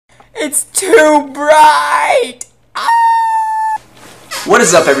It's too bright! Ah! What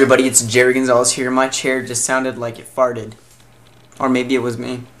is up, everybody? It's Jerry Gonzalez here. My chair just sounded like it farted. Or maybe it was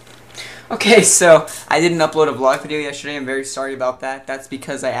me. Okay, so I didn't upload a vlog video yesterday. I'm very sorry about that. That's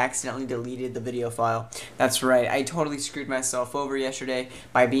because I accidentally deleted the video file. That's right, I totally screwed myself over yesterday.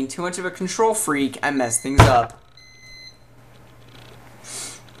 By being too much of a control freak, I messed things up.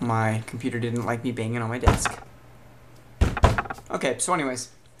 My computer didn't like me banging on my desk. Okay, so anyways.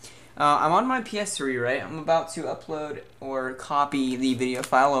 I'm on my PS3, right? I'm about to upload or copy the video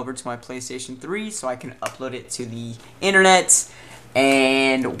file over to my PlayStation 3 so I can upload it to the internet.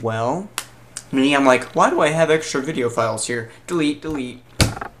 And, well, me, I'm like, why do I have extra video files here? Delete, delete.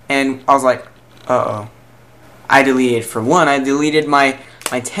 And I was like, uh-oh. I deleted, for one, I deleted my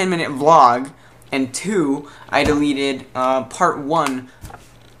 10-minute vlog, and two, I deleted part 1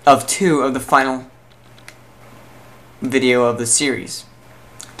 of 2 of the final video of the series.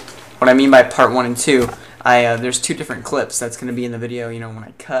 What I mean by part 1 and 2, there's 2 different clips that's going to be in the video, you know, when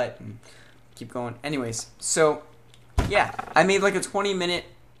I cut and keep going. Anyways, so, yeah, I made like a 20-minute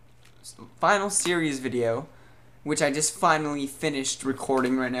final series video, which I just finally finished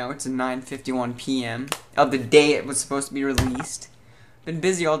recording right now. It's 9:51 p.m. of the day it was supposed to be released. Been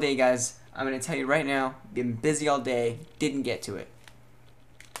busy all day, guys. I'm going to tell you right now, been busy all day, didn't get to it.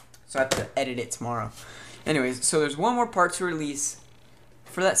 So I have to edit it tomorrow. Anyways, so there's one more part to release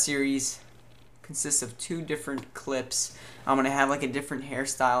for that series. Consists of 2 different clips. I'm gonna have like a different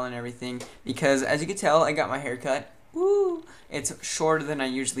hairstyle and everything because, as you can tell, I got my hair cut. Woo! It's shorter than I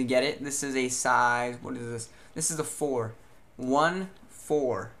usually get it. This is a size. What is this? This is a 4. 1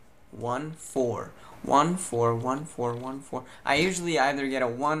 4 1 4 1 4 1 4 1 4. I usually either get a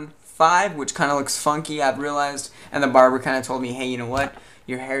 1 5, which kind of looks funky, I've realized, and the barber kind of told me, hey, you know what?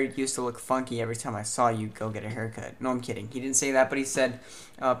 Your hair used to look funky every time I saw you go get a haircut. No, I'm kidding. He didn't say that, but he said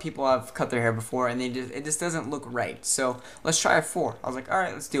people have cut their hair before, and it just doesn't look right. So let's try a 4. I was like, all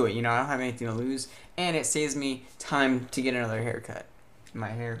right, let's do it. You know, I don't have anything to lose, and it saves me time to get another haircut. My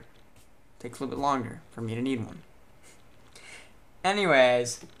hair takes a little bit longer for me to need one.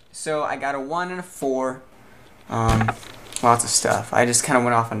 Anyways, so I got a 1 and a 4. Lots of stuff. I just kind of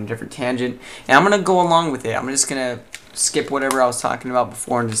went off on a different tangent, and I'm gonna go along with it. I'm just gonna skip whatever I was talking about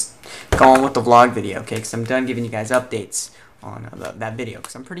before and just go on with the vlog video, okay? Because I'm done giving you guys updates on that video,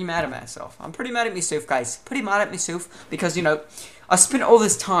 because I'm pretty mad at myself. I'm pretty mad at myself, guys. Pretty mad at myself because, you know, I spent all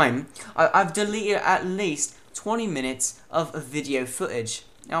this time. I've deleted at least 20 minutes of video footage.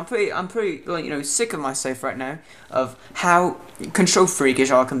 Now, I'm pretty, you know, sick of myself right now of how control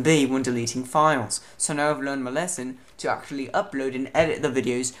freakish I can be when deleting files. So now I've learned my lesson to actually upload and edit the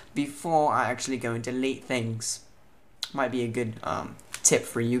videos before I actually go and delete things. Might be a good tip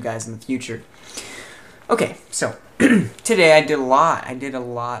for you guys in the future. Okay, so today I did a lot. I did a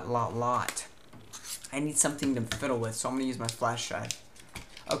lot. I need something to fiddle with, so I'm gonna use my flash drive.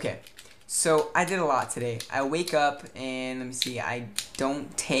 Okay, so I did a lot today. I wake up and let me see. I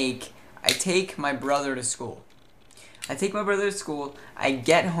take my brother to school. I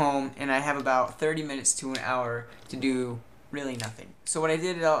get home and I have about 30 minutes to an hour to do really nothing. So what I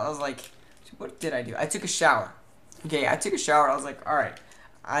did, I was like, what did I do? I took a shower. Okay, I took a shower. I was like, all right,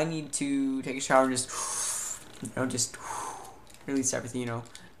 I need to take a shower and just release everything, you know,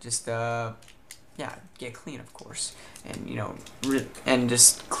 just, yeah, get clean, of course, and, you know, and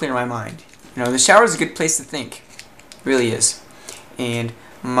just clear my mind. You know, the shower is a good place to think, really is. And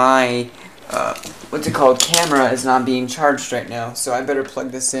my, what's it called, camera is not being charged right now, so I better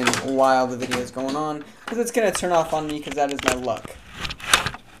plug this in while the video is going on, because it's going to turn off on me, because that is my luck.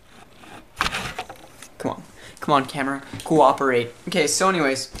 Come on. Come on, camera. Cooperate. Okay, so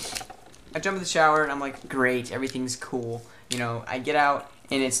anyways, I jump in the shower, and I'm like, great, everything's cool. You know, I get out,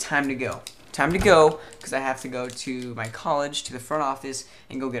 and it's time to go. Time to go, because I have to go to my college, to the front office,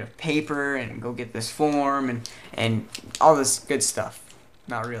 and go get a paper, and go get this form, and all this good stuff.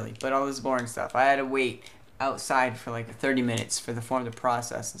 Not really, but all this boring stuff. I had to wait outside for like 30 minutes for the form to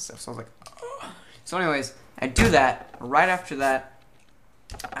process and stuff, so I was like, oh. So anyways, I do that. Right after that,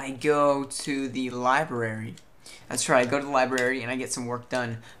 I go to the library. That's right, I go to the library and I get some work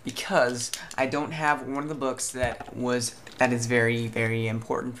done because I don't have one of the books that is very, very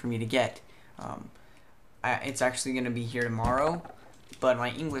important for me to get. It's actually going to be here tomorrow, but my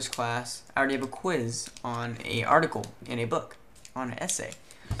English class, I already have a quiz on an article in a book, on an essay.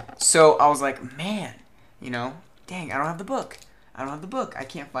 So I was like, man, you know, dang, I don't have the book. I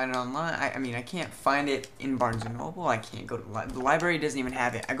can't find it online. I mean, I can't find it in Barnes & Noble. I can't go to the library. Doesn't even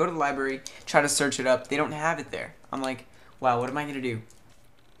have it. I go to the library, try to search it up. They don't have it there. I'm like, wow, what am I going to do?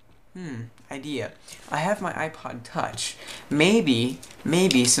 Idea. I have my iPod Touch. Maybe,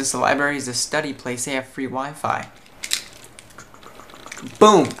 since the library is a study place, they have free Wi-Fi.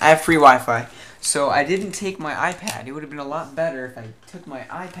 Boom! I have free Wi-Fi. So I didn't take my iPad. It would have been a lot better if I took my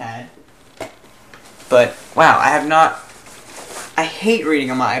iPad. But, wow, I hate reading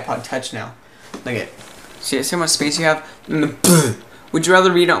on my iPod Touch now. Look at it. See how much space you have? Would you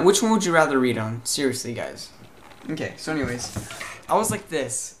rather read on? Which one would you rather read on? Seriously, guys. Okay, so anyways, I was like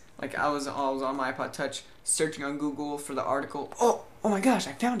this. Like I was on my iPod Touch searching on Google for the article. Oh my gosh,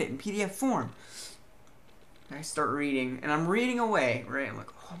 I found it in PDF form. And I start reading, and I'm reading away, right? I'm like,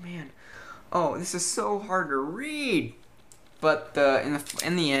 oh man, this is so hard to read. But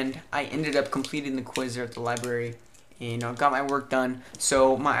in the end, I ended up completing the quiz here at the library, and got my work done.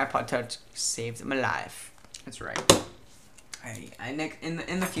 So my iPod Touch saved my life. That's right.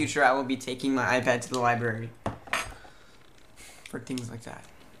 In the future, I will be taking my iPad to the library for things like that.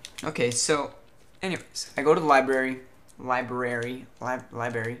 Okay, so, anyways, I go to the library. Library.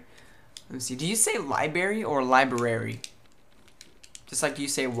 Let me see. Do you say library or library? Just like you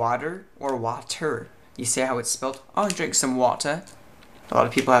say water or water. You say how it's spelled. I'll drink some water. A lot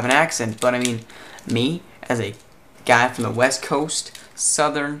of people have an accent, but I mean, me, as a guy from the West Coast,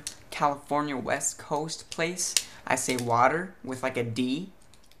 Southern California West Coast place, I say water with like a D.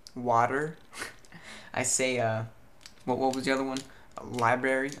 Water. I say, what was the other one?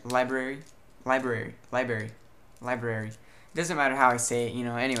 Library. Doesn't matter how I say it,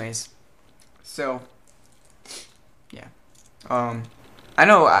 anyways. So, yeah. I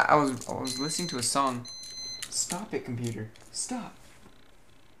know I was listening to a song. Stop it, computer. Stop.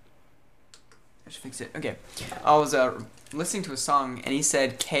 I should fix it. Okay. I was listening to a song, and he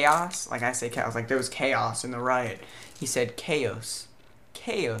said chaos. Like I say chaos. Like there was chaos in the riot. He said chaos.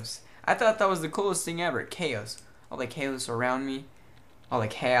 Chaos. I thought that was the coolest thing ever. Chaos. All the chaos around me. All the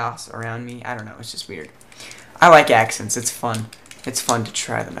chaos around me. I don't know. It's just weird. I like accents. It's fun. It's fun to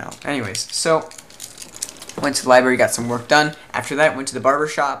try them out. Anyways, so went to the library, got some work done. After that, went to the barber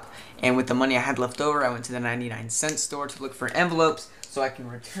shop, and with the money I had left over, I went to the 99-cent store to look for envelopes so I can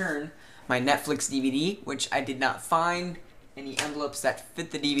return my Netflix DVD, which I did not find any envelopes that fit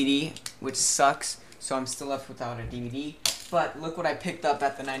the DVD, which sucks. So I'm still left without a DVD. But look what I picked up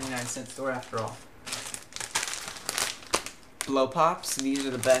at the 99-cent store after all. Blow pops. These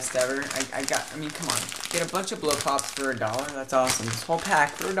are the best ever. I mean, come on. Get a bunch of blow pops for $1. That's awesome. This whole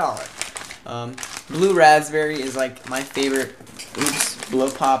pack for $1. Blue raspberry is like my favorite. Blow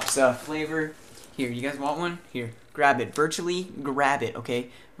pops flavor. Here, you guys want one? Here, grab it. Virtually grab it. Okay,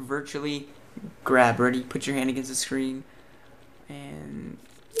 virtually grab. Ready? Put your hand against the screen. And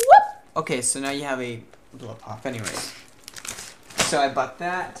whoop. Okay, so now you have a blow pop. Anyways, so I bought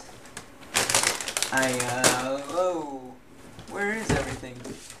that. Oh. Where is everything?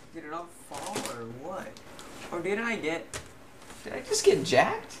 Did it all fall or what? Or did I just get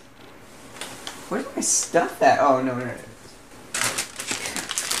jacked? Where's my stuff at? Oh, no.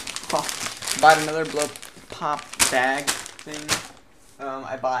 Oh, bought another blow pop bag thing.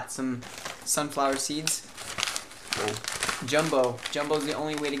 I bought some sunflower seeds. Oh, jumbo. Jumbo's the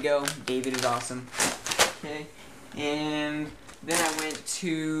only way to go. David is awesome. Okay. And then I went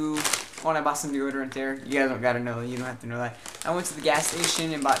to... Oh, and I bought some deodorant there. You guys don't gotta know. You don't have to know that. I went to the gas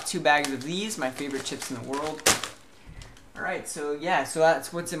station and bought 2 bags of these, my favorite chips in the world. Alright, so yeah, so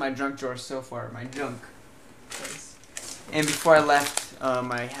that's what's in my junk drawer so far, my junk place. And before I left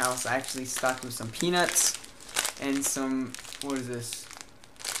my house, I actually stocked with some peanuts and some, what is this?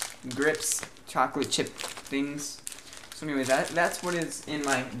 Grips, chocolate chip things. So anyways, that's what is in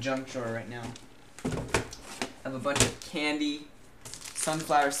my junk drawer right now. I have a bunch of candy,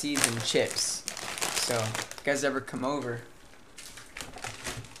 sunflower seeds, and chips. So, if you guys ever come over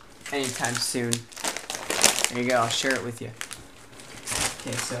anytime soon, there you go, I'll share it with you.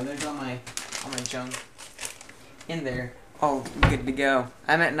 Okay, so there's all my junk in there. Oh, good to go.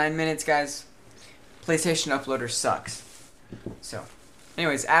 I'm at 9 minutes, guys. PlayStation Uploader sucks. So,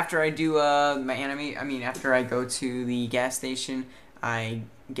 anyways, after I do after I go to the gas station, I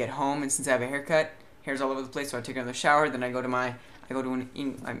get home, and since I have a haircut, hair's all over the place, so I take another shower. Then I go to a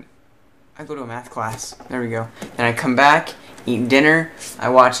math class. There we go. Then I come back, eat dinner. I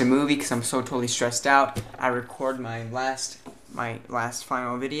watch a movie because I'm so totally stressed out. I record my last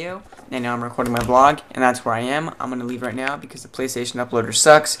final video, and now I'm recording my vlog, and that's where I am. I'm gonna leave right now because the PlayStation Uploader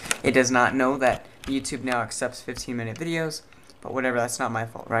sucks. It does not know that YouTube now accepts 15-minute videos, but whatever. That's not my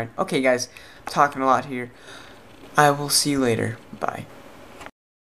fault, right? Okay, guys, I'm talking a lot here. I will see you later. Bye.